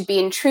 they should be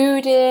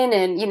intruding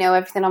and, you know,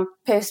 everything on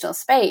personal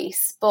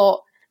space, but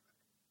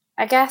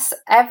I guess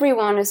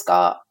everyone has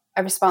got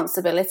a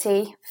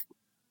responsibility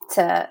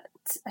to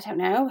I don't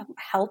know,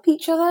 help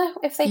each other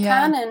if they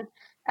can. And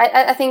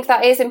I think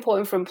that is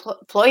important for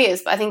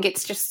employers, but I think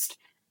it's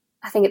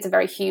a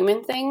very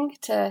human thing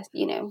to,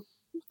 you know,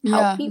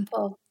 help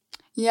people.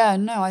 Yeah,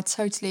 no, I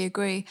totally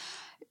agree.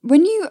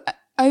 When you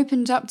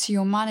opened up to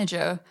your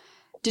manager,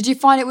 did you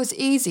find it was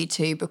easy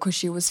to, because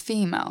she was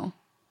female?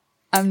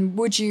 And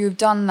would you have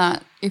done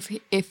that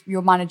if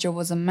your manager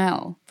was a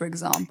male, for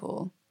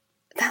example?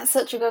 That's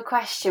such a good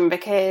question,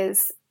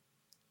 because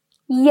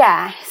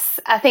yes,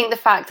 I think the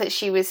fact that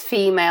she was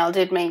female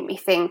did make me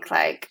think,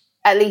 like,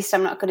 at least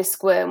I'm not going to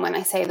squirm when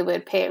I say the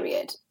word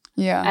period.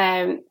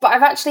 Yeah. But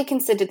I've actually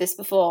considered this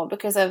before,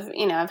 because I've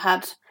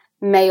had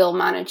male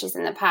managers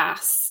in the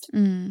past.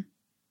 And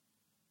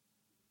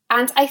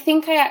I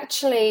think I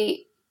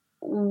actually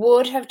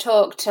would have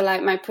talked to,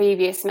 like, my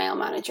previous male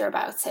manager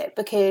about it,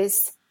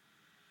 because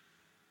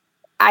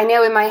I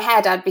know in my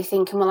head I'd be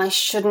thinking, well, I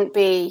shouldn't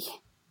be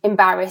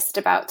embarrassed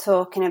about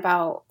talking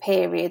about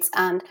periods,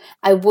 and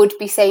I would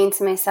be saying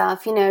to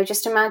myself, you know,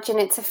 just imagine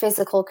it's a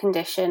physical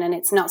condition and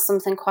it's not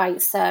something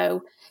quite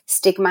so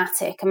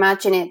stigmatic.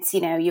 Imagine it's,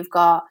 you know, you've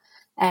got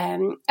I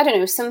don't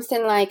know,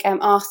 something like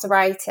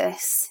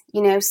arthritis,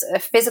 you know, a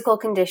physical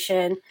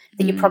condition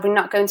that you're probably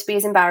not going to be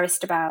as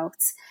embarrassed about.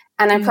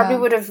 And I probably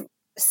would have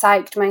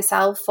psyched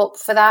myself up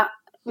for that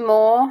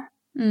more.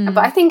 But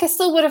I think I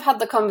still would have had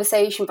the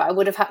conversation, but I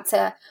would have had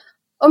to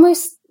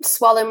almost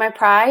swallow my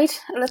pride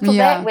a little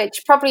bit,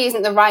 which probably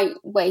isn't the right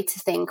way to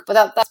think, but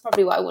that's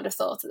probably what I would have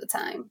thought at the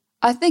time.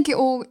 I think it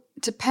all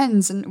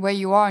depends on where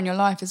you are in your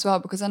life as well,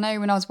 because I know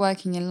when I was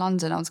working in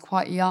London, I was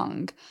quite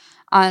young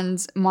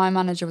and my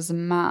manager was a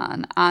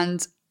man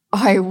and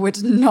I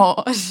would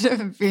not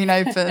have been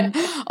open.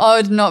 I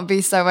would not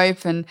be so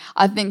open.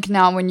 I think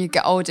now when you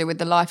get older with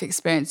the life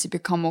experience, you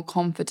become more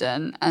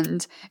confident,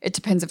 and it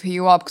depends on who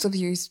you are, because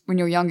obviously when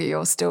you're younger,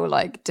 you're still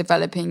like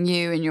developing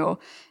you and you're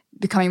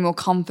becoming more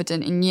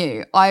confident in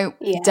you. I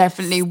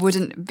definitely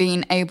wouldn't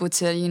been able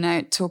to, you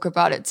know, talk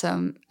about it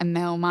to a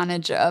male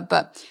manager,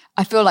 but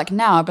I feel like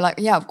now I'd be like,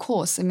 yeah, of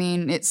course. I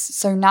mean, it's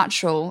so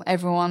natural.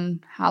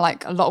 Everyone,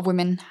 like a lot of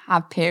women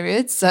have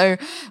periods. So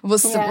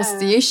what's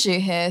the issue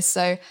here?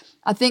 So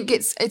I think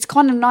it's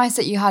kind of nice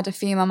that you had a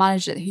female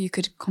manager who you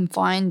could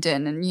confide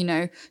in and, you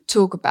know,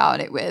 talk about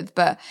it with.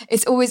 But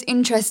it's always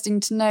interesting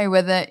to know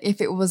whether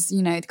if it was,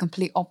 you know, the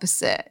complete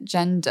opposite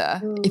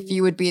gender, if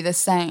you would be the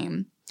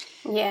same.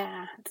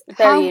 Yeah,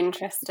 very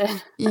interested.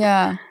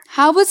 Yeah.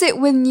 How was it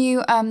when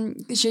you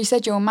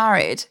said you were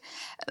married,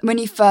 when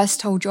you first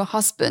told your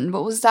husband?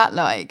 What was that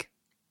like?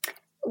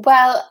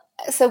 Well,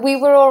 so we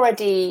were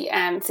already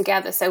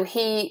together. So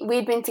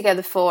we'd been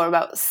together for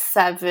about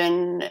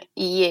 7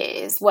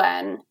 years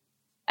when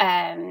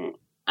I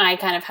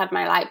kind of had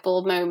my light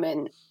bulb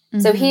moment.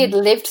 So he had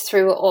lived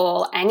through it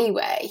all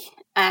anyway.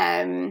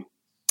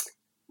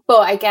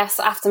 But I guess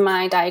after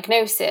my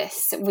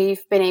diagnosis,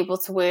 we've been able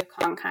to work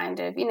on kind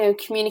of, you know,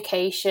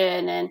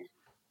 communication and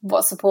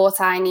what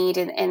support I need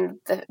in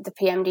the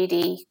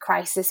PMDD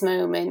crisis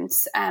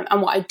moments, and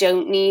what I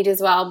don't need as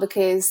well,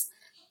 because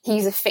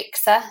he's a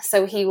fixer.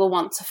 So he will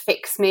want to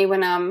fix me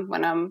when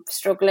I'm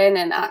struggling.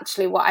 And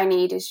actually what I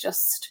need is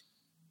just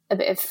a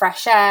bit of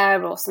fresh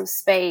air or some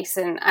space.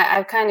 And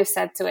I've kind of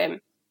said to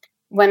him,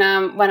 when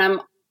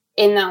I'm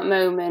in that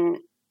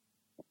moment,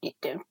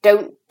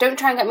 don't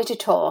try and get me to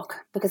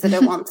talk, because I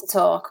don't want to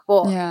talk,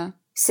 but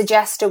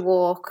suggest a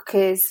walk,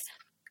 because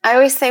I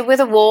always say with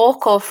a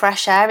walk or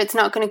fresh air, it's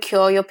not going to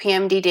cure your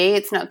PMDD.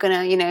 It's not going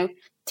to, you know,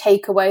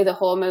 take away the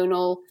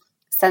hormonal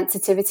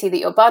sensitivity that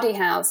your body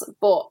has.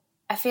 But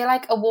I feel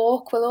like a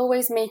walk will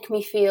always make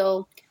me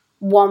feel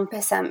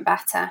 1%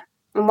 better.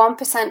 And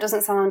 1%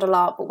 doesn't sound a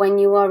lot, but when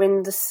you are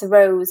in the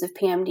throes of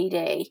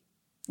PMDD,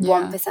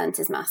 1%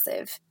 is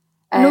massive.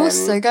 And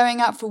also going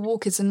out for a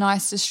walk is a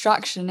nice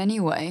distraction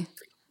anyway.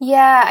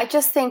 Yeah, I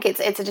just think it's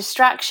a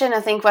distraction.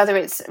 I think whether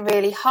it's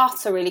really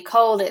hot or really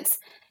cold, it's,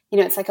 you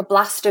know, it's like a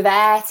blast of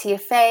air to your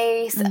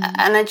face. And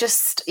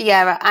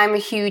I'm a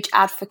huge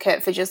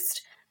advocate for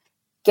just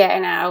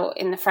getting out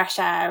in the fresh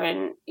air.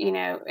 And, you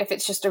know, if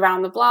it's just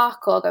around the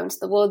block or going to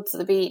the woods or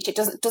the beach, it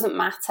doesn't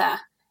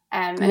matter.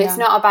 And it's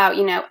not about,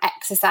 you know,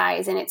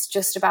 exercising. It's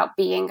just about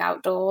being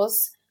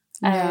outdoors.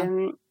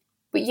 But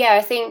yeah,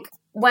 I think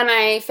when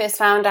I first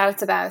found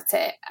out about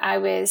it, I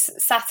was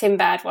sat in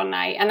bed one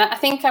night and I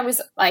think I was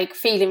like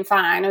feeling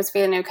fine. I was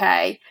feeling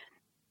okay.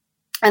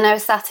 And I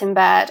was sat in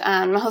bed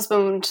and my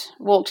husband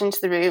walked into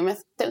the room. I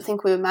don't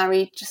think we were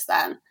married just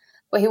then,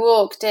 but he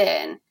walked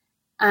in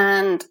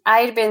and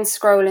I'd been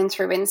scrolling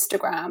through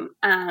Instagram,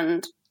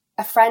 and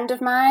a friend of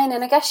mine,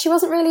 and I guess she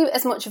wasn't really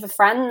as much of a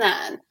friend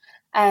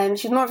then.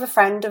 She was more of a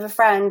friend of a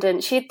friend,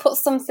 and she had put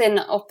something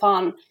up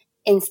on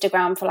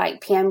Instagram for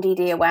like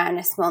PMDD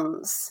awareness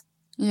months.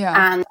 Yeah.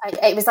 And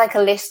it was like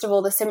a list of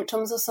all the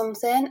symptoms or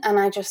something. And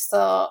I just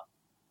thought,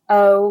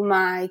 oh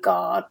my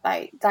God,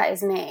 like that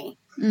is me.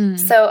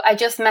 So I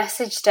just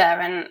messaged her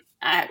and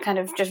I kind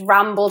of just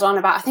rambled on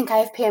about, I think I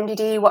have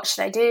PMDD, what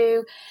should I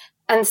do?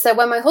 And so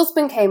when my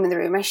husband came in the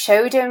room, I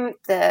showed him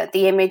the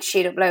image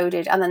she'd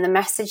uploaded and then the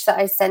message that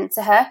I sent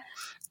to her.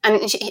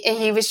 And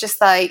he was just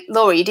like,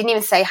 Laura, you didn't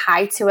even say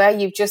hi to her.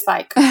 You've just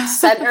like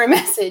sent her a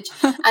message.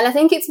 And I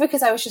think it's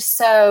because I was just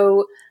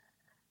so...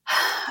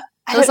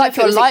 It was like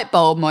your light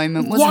bulb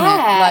moment, wasn't it?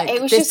 Like,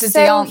 it was this just is so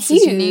the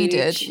answers huge. you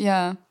needed.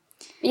 Yeah.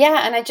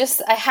 Yeah, and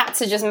I had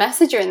to just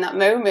message her in that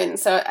moment.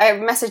 So I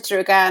messaged her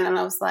again and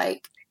I was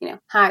like, you know,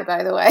 hi,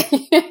 by the way.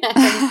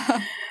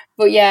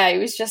 But yeah, it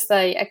was just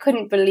like, I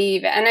couldn't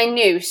believe it. And I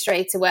knew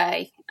straight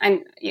away.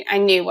 And I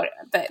knew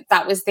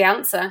that was the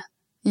answer.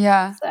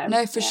 Yeah. So,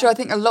 no, for sure. I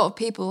think a lot of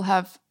people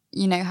have,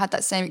 you know, had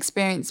that same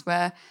experience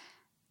where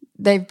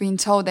they've been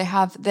told they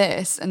have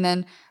this, and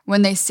then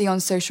when they see on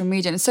social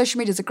media, and social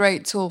media is a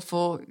great tool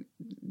for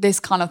this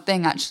kind of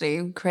thing,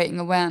 actually, creating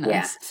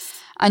awareness.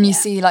 And you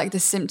see like the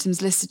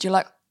symptoms listed, you're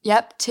like,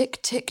 yep,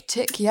 tick, tick,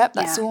 tick, yep,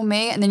 that's all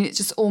me. And then it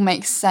just all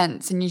makes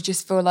sense and you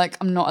just feel like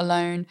I'm not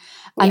alone.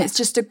 And it's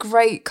just a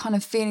great kind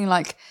of feeling,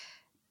 like,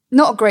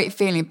 not a great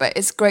feeling, but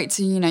it's great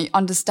to, you know,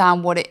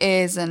 understand what it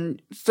is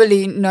and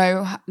fully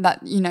know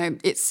that, you know,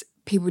 it's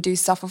people do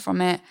suffer from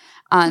it.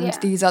 And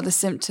these are the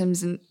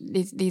symptoms and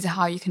these are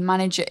how you can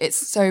manage it. It's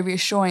so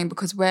reassuring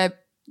because we're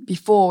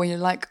before. You're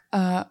like,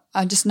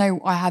 I just know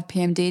I have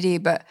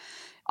PMDD, but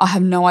I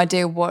have no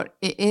idea what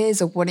it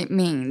is or what it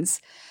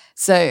means.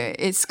 So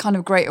it's kind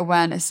of great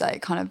awareness that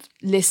it kind of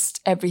lists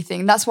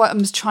everything. That's what I'm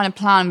just trying to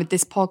plan with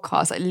this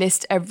podcast, like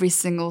list every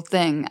single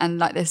thing and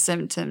like their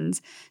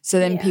symptoms. So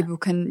then people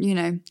can, you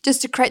know,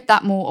 just to create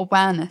that more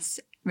awareness,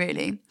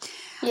 really.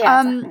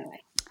 Yeah, definitely.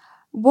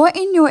 What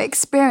in your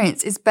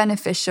experience is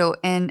beneficial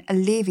in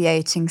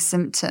alleviating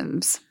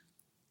symptoms?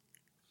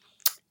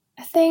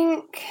 I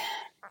think...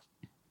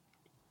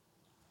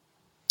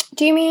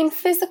 Do you mean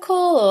physical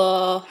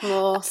or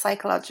more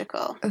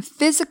psychological?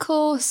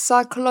 Physical,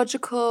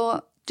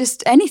 psychological,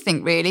 just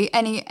anything really.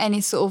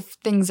 Any sort of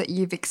things that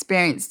you've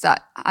experienced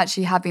that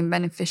actually have been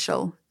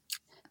beneficial.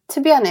 To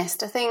be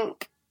honest, I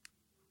think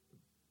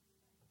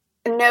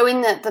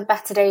knowing that the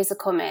better days are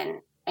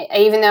coming,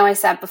 even though I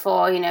said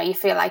before, you know, you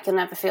feel like you'll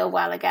never feel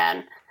well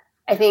again,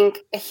 I think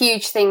a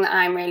huge thing that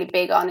I'm really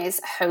big on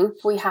is hope.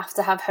 We have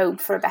to have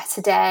hope for a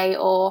better day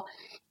or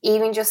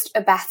even just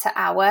a better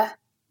hour.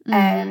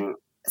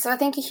 So I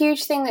think a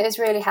huge thing that has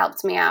really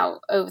helped me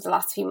out over the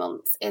last few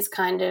months is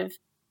kind of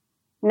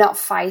not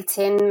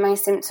fighting my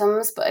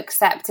symptoms, but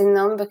accepting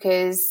them,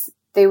 because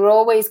they were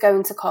always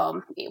going to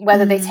come,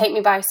 whether they take me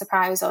by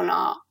surprise or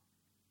not.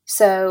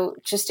 So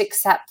just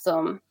accept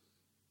them,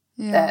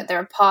 that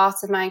they're a part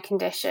of my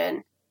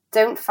condition.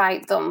 Don't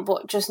fight them,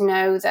 but just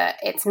know that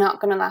it's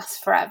not going to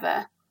last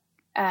forever.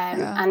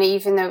 And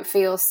even though it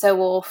feels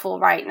so awful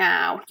right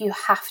now, you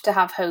have to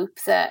have hope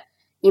that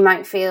you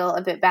might feel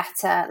a bit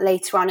better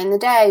later on in the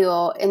day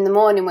or in the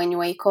morning when you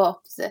wake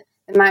up.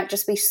 It might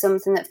just be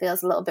something that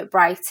feels a little bit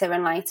brighter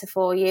and lighter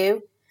for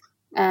you.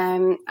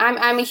 I'm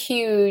a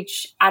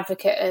huge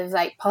advocate of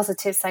like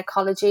positive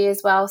psychology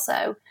as well.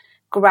 So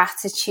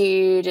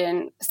gratitude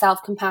and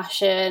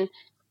self-compassion.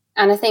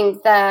 And I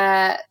think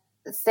they're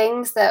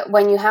things that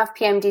when you have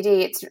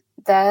PMDD,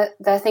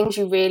 they're things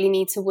you really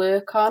need to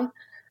work on.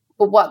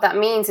 But what that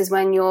means is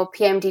when your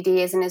PMDD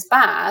isn't as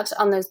bad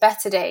on those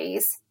better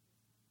days,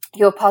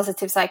 your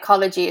positive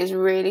psychology is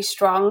really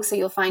strong. So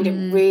you'll find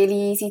it really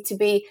easy to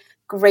be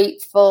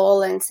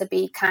grateful and to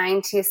be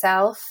kind to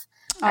yourself.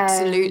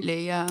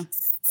 Absolutely, yeah.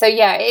 So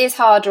yeah, it is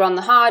harder on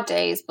the hard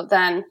days, but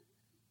then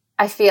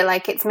I feel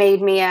like it's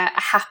made me a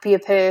happier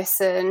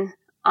person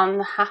on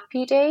the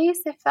happy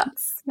days, if that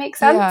makes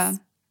sense. Yeah.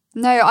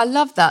 No, I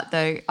love that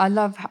though. I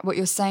love what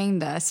you're saying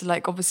there. So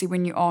like obviously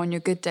when you are on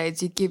your good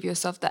days, you give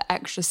yourself that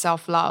extra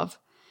self-love.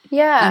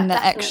 Yeah, and the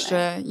definitely.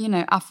 extra, you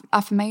know,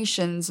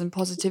 affirmations and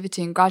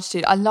positivity and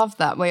gratitude. I love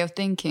that way of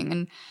thinking,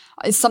 and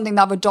it's something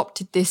that I've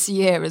adopted this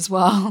year as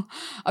well.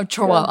 I've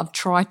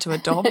tried to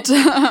adopt,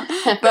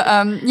 but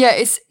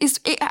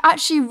it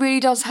actually really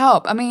does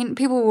help. I mean,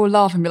 people will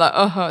laugh and be like,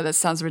 "Oh, that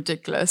sounds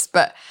ridiculous,"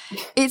 but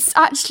it's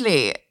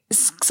actually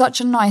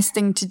such a nice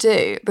thing to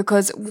do,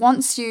 because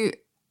once you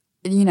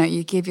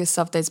give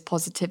yourself those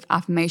positive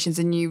affirmations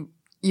and you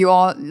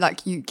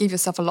give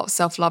yourself a lot of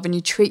self-love and you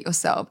treat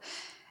yourself,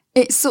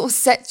 it sort of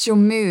sets your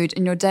mood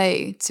in your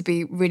day to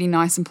be really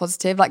nice and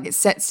positive. Like it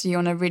sets you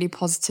on a really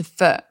positive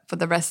foot for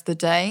the rest of the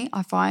day,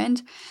 I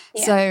find.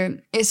 Yeah. So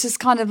it's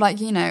just kind of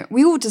like, you know,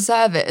 we all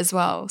deserve it as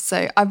well.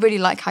 So I really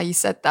like how you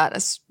said that.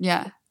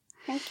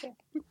 Thank you.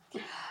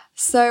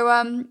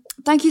 So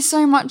thank you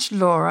so much,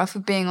 Laura, for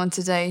being on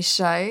today's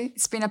show.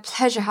 It's been a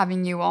pleasure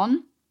having you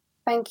on.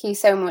 Thank you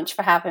so much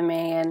for having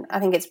me, and I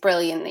think it's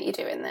brilliant that you're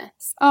doing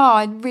this. Oh,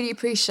 I really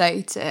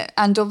appreciate it.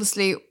 And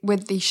obviously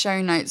with the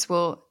show notes,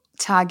 we'll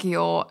tag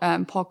your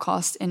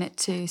podcast in it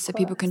too, so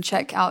people can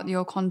check out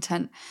your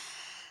content.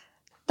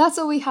 That's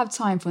all we have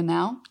time for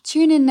now.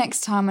 Tune in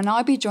next time and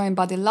I'll be joined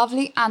by the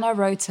lovely Anna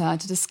Rota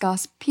to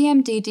discuss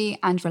PMDD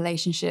and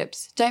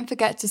relationships. Don't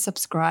forget to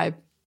subscribe.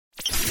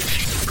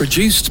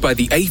 Produced by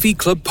the AV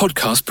Club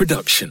Podcast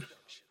Production.